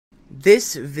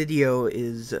This video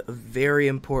is very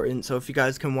important, so if you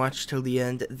guys can watch till the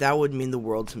end, that would mean the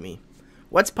world to me.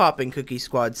 What's poppin', Cookie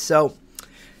Squad? So,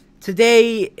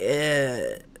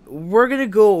 today, we're gonna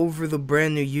go over the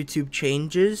brand new YouTube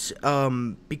changes,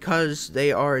 because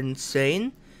they are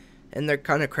insane, and they're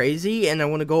kind of crazy, and I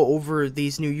want to go over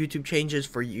these new YouTube changes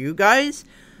for you guys.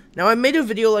 Now, I made a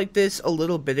video like this a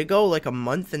little bit ago, like a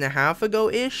month and a half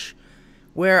ago-ish,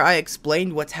 where I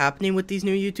explained what's happening with these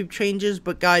new YouTube changes,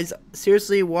 but guys,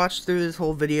 seriously, watch through this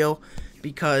whole video,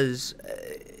 because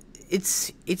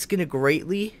it's gonna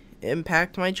greatly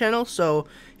impact my channel. So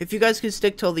if you guys could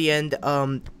stick till the end,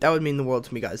 that would mean the world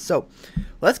to me, guys. So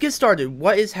let's get started.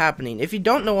 What is happening? If you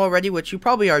don't know already, which you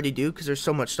probably already do, because there's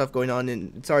so much stuff going on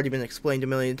and it's already been explained a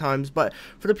million times, but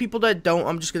for the people that don't,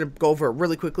 I'm just gonna go over it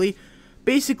really quickly.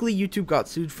 Basically, YouTube got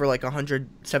sued for like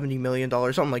 $170 million,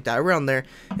 something like that, around there,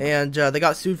 and they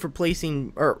got sued for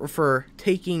for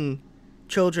taking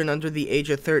children under the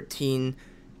age of 13,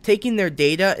 taking their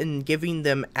data and giving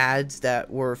them ads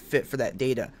that were fit for that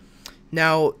data.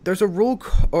 Now, there's a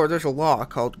law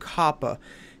called COPPA,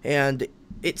 and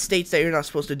it states that you're not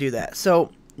supposed to do that.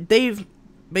 So they've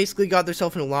basically got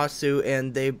themselves in a lawsuit,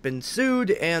 and they've been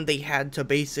sued, and they had to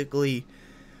basically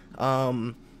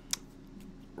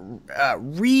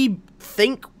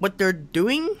rethink what they're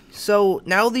doing. So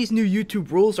now these new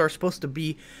YouTube rules are supposed to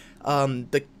be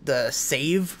the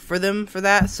save for them for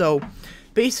that. So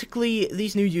basically,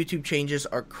 these new YouTube changes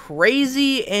are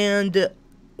crazy, and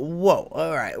whoa.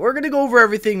 Alright, we're gonna go over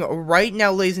everything right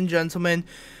now, ladies and gentlemen.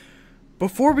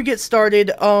 Before we get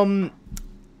started,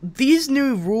 these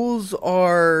new rules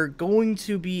are going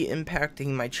to be impacting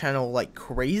my channel like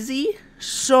crazy.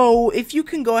 So if you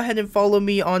can go ahead and follow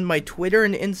me on my Twitter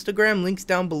and Instagram, links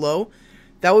down below,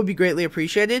 that would be greatly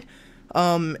appreciated.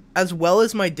 As well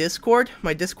as my Discord.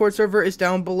 My Discord server is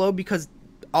down below, because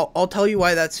I'll tell you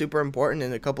why that's super important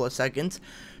in a couple of seconds.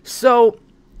 So,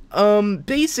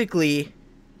 basically,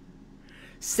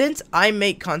 since I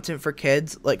make content for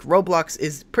kids, like Roblox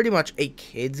is pretty much a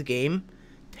kids game,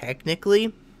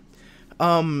 technically.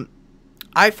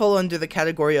 I fall under the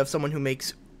category of someone who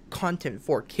makes content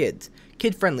for kids,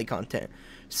 kid-friendly content.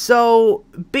 So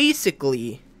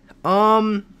basically,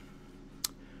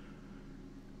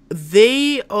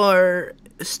 they are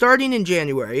starting in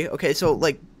January. Okay, so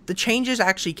like the changes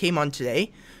actually came on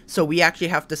today, so we actually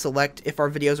have to select if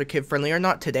our videos are kid-friendly or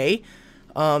not today.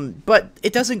 But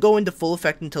it doesn't go into full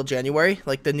effect until January,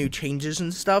 like the new changes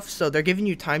and stuff, so they're giving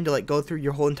you time to like go through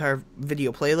your whole entire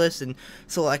video playlist and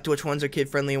select which ones are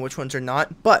kid-friendly and which ones are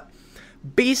not. But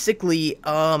basically,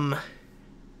 my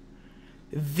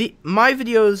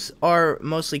videos are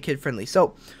mostly kid-friendly.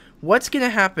 So what's gonna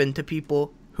happen to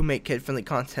people who make kid-friendly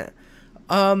content?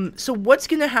 So what's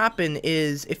gonna happen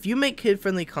is, if you make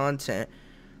kid-friendly content,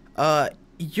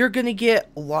 you're gonna get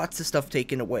lots of stuff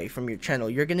taken away from your channel.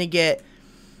 You're gonna get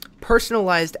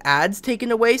personalized ads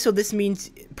taken away. So this means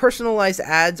personalized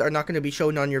ads are not going to be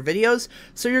shown on your videos,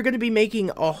 so you're going to be making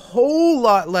a whole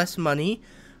lot less money,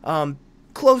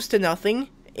 close to nothing.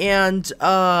 And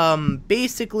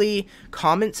basically,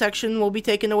 comment section will be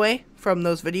taken away from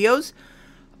those videos.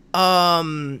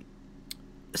 Some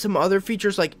other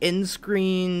features like end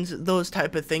screens, those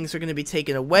type of things are going to be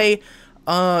taken away.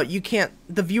 The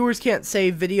viewers can't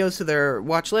save videos to their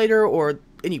watch later or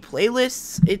any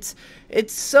playlists.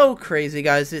 It's so crazy,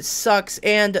 guys. It sucks.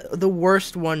 And the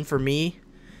worst one for me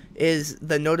is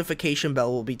the notification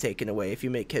bell will be taken away if you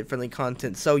make kid-friendly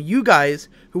content. So you guys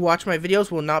who watch my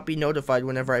videos will not be notified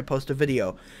whenever I post a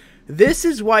video. This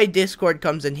is why Discord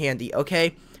comes in handy,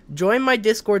 okay? Join my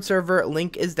Discord server.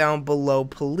 Link is down below.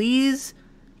 Please,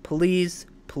 please,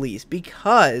 please,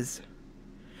 because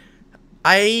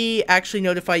I actually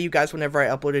notify you guys whenever I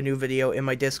upload a new video in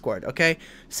my Discord, okay?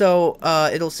 So,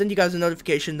 it'll send you guys a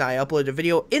notification that I uploaded a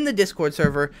video in the Discord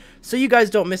server, so you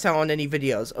guys don't miss out on any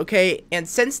videos, okay? And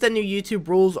since the new YouTube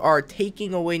rules are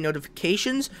taking away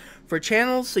notifications for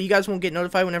channels, so you guys won't get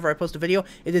notified whenever I post a video,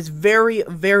 it is very,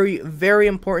 very, very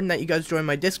important that you guys join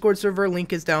my Discord server.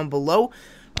 Link is down below,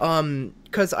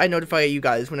 because I notify you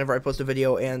guys whenever I post a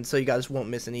video, and so you guys won't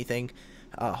miss anything.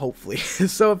 Hopefully.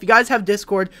 So if you guys have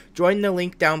Discord, join the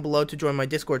link down below to join my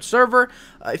Discord server.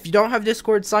 If you don't have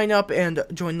Discord, sign up and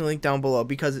join the link down below,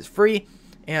 because it's free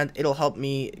and it'll help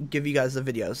me give you guys the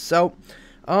videos. So,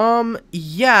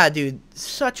 yeah, dude,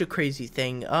 such a crazy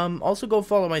thing. Also go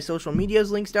follow my social medias,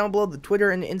 links down below, the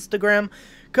Twitter and Instagram,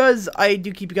 because I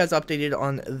do keep you guys updated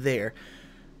on there.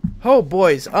 Oh,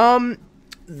 boys,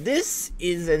 this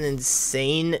is an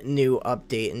insane new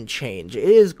update and change. It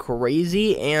is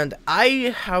crazy, and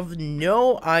I have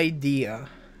no idea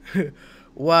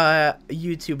what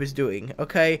YouTube is doing,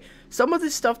 okay? some of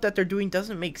the stuff that they're doing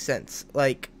doesn't make sense.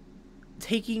 Like,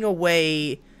 taking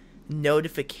away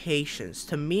notifications.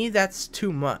 To me, that's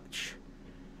too much.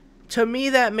 To me,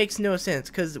 that makes no sense,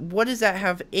 because what does that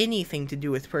have anything to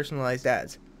do with personalized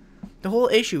ads? The whole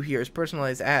issue here is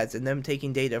personalized ads and them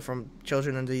taking data from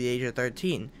children under the age of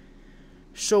 13.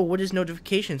 So what does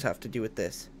notifications have to do with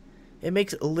this? It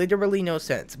makes literally no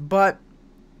sense, but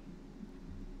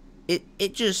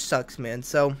it just sucks, man.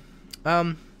 So,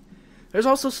 there's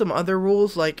also some other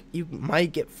rules, like you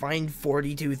might get fined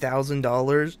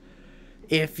 $42,000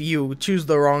 if you choose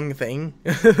the wrong thing.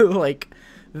 Like,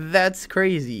 that's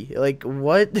crazy. Like,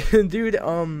 what? Dude,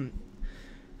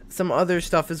 some other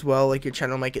stuff as well, like your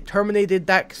channel might get terminated,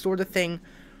 that sort of thing.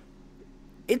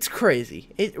 It's crazy.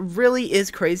 It really is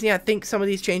crazy. I think some of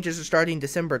these changes are starting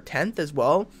December 10th as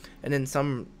well, and then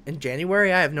some in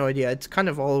January. I have no idea. It's kind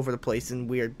of all over the place and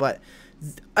weird, but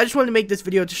I just wanted to make this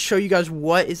video to show you guys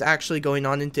what is actually going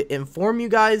on and to inform you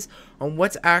guys on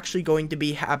what's actually going to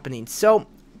be happening. So,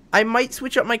 I might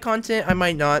switch up my content. I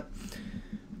might not.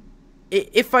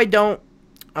 If I don't,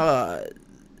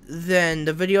 then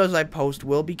the videos I post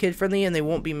will be kid-friendly and they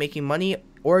won't be making money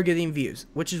or getting views,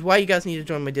 which is why you guys need to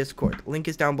join my Discord. Link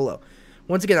is down below.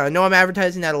 Once again, I know I'm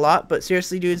advertising that a lot, but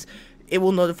seriously, dudes, it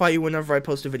will notify you whenever I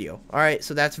post a video. Alright,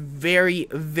 so that's very,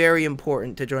 very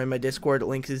important to join my Discord.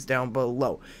 Link is down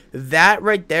below. That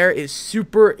right there is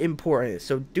super important.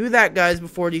 So do that, guys,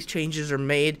 before these changes are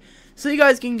made, so you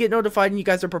guys can get notified and you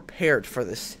guys are prepared for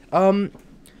this.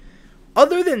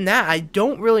 Other than that, I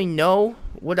don't really know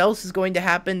what else is going to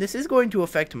happen. This is going to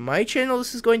affect my channel.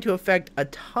 This is going to affect a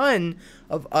ton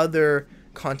of other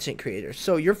content creators.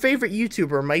 So your favorite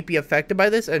YouTuber might be affected by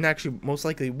this, and actually most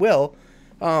likely will,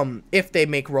 if they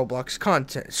make Roblox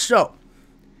content. So,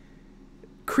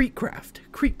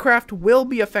 Creekcraft will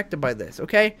be affected by this,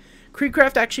 okay?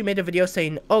 Creekcraft actually made a video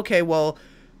saying, okay, well,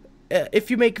 if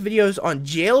you make videos on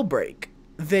Jailbreak,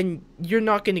 then you're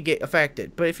not going to get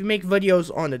affected. But if you make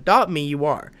videos on Adopt Me, you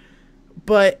are.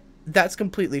 But that's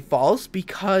completely false,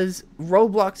 because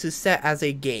Roblox is set as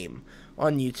a game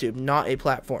on YouTube, not a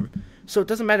platform. So it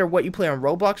doesn't matter what you play on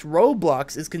Roblox.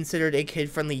 Roblox is considered a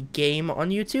kid-friendly game on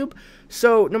YouTube.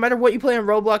 So no matter what you play on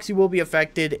Roblox, you will be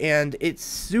affected, and it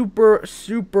super,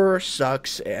 super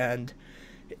sucks, and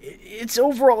it's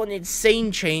overall an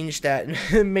insane change that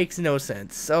makes no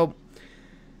sense. So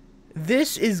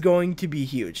this is going to be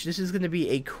huge. This is going to be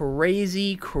a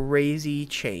crazy, crazy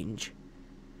change.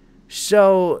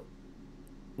 So,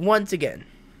 once again,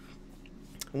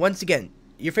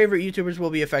 your favorite YouTubers will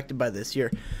be affected by this.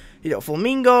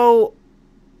 Flamingo,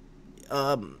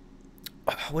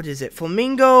 what is it?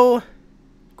 Flamingo,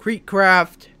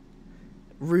 Creekcraft,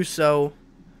 Russo,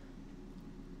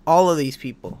 all of these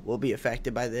people will be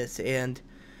affected by this, and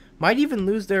might even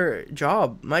lose their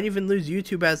job, might even lose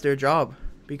YouTube as their job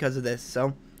because of this.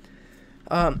 So,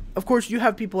 of course, you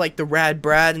have people like the Rad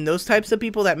Brad and those types of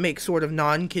people that make sort of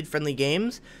non-kid-friendly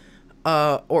games,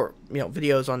 or,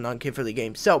 videos on non-kid-friendly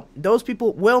games. So, those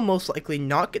people will most likely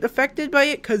not get affected by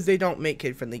it because they don't make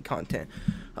kid-friendly content.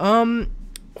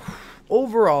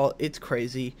 Overall, it's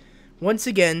crazy. Once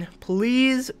again,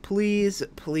 please, please,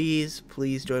 please,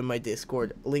 please join my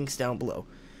Discord. Links down below.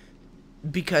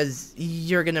 Because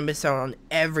you're going to miss out on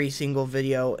every single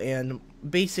video, and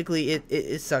basically,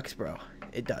 it sucks, bro.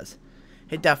 It does.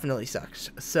 It definitely sucks.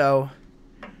 So,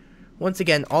 once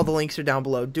again, all the links are down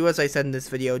below. Do as I said in this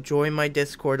video. Join my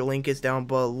Discord. The link is down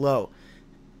below.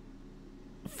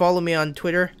 Follow me on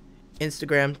Twitter,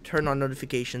 Instagram. Turn on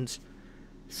notifications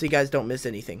so you guys don't miss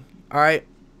anything. Alright?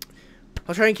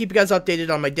 I'll try and keep you guys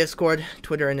updated on my Discord,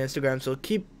 Twitter, and Instagram. So,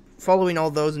 keep following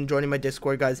all those and joining my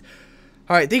Discord, guys.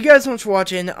 Alright, thank you guys so much for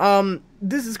watching.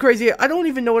 This is crazy. I don't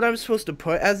even know what I'm supposed to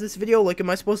put as this video. Like, am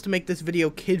I supposed to make this video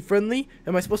kid-friendly?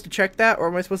 Am I supposed to check that? Or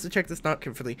am I supposed to check this not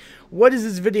kid-friendly? What does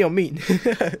this video mean?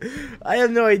 I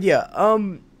have no idea.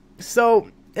 So,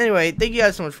 anyway, thank you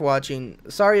guys so much for watching.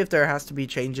 Sorry if there has to be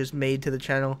changes made to the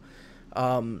channel.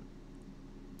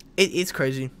 It's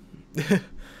crazy.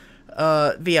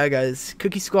 But yeah, guys.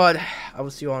 Cookie Squad, I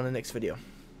will see you all in the next video.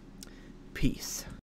 Peace.